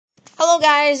Hello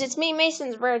guys, it's me,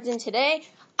 Mason's Birds, and today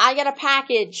I got a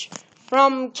package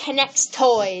from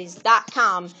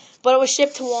KinexToys.com, but it was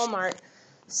shipped to Walmart.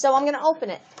 So I'm going to open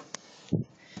it.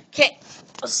 Okay,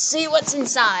 let's see what's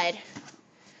inside.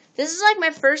 This is like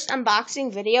my first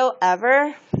unboxing video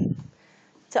ever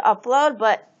to upload,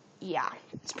 but yeah,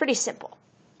 it's pretty simple.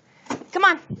 Come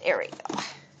on, there we go.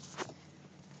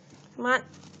 Come on.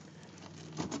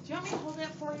 Do you want me to hold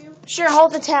that for you? Sure,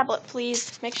 hold the tablet,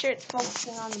 please. Make sure it's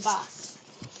focusing on the box,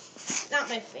 not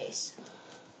my face.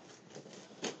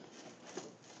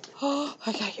 Oh,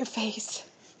 I got your face.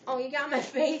 Oh, you got my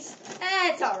face?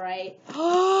 It's alright.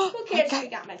 Oh, Who cares if you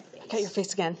got my face? I got your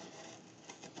face again.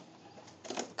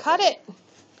 Cut it.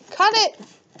 Cut it.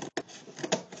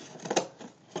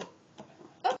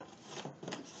 Oh.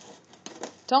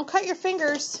 Don't cut your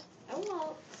fingers. I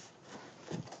won't.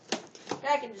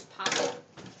 I can just pop it.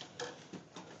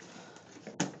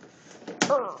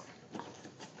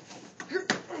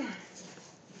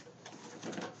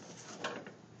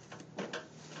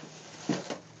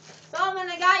 Solomon,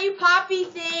 I got you poppy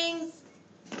things.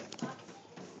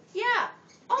 Yeah.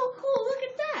 Oh, cool. Look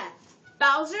at that.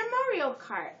 Bowser Mario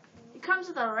Kart. It comes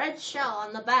with a red shell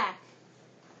on the back.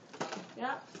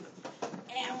 Yep.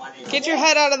 And what is Get your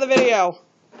head out of the video.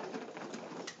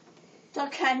 The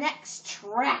Kinex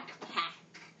Track Pack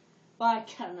by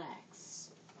Kinex.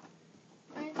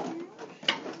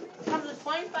 Comes with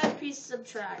 25 pieces of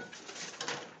track.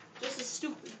 Just a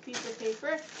stupid piece of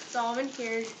paper. Solomon,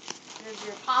 there's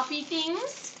your poppy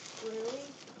things. Really?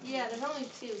 Yeah, there's only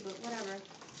 2, but whatever.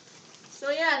 So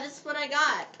yeah, this is what I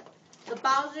got. The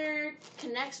Bowser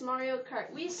Kinex Mario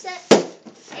Kart Wii set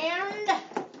and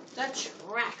the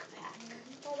Track Pack.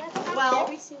 Well,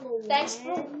 every single one. Thanks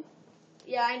for...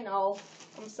 Yeah, I know.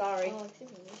 I'm sorry. Oh,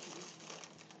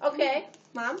 Okay,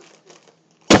 Mom.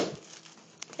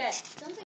 Okay.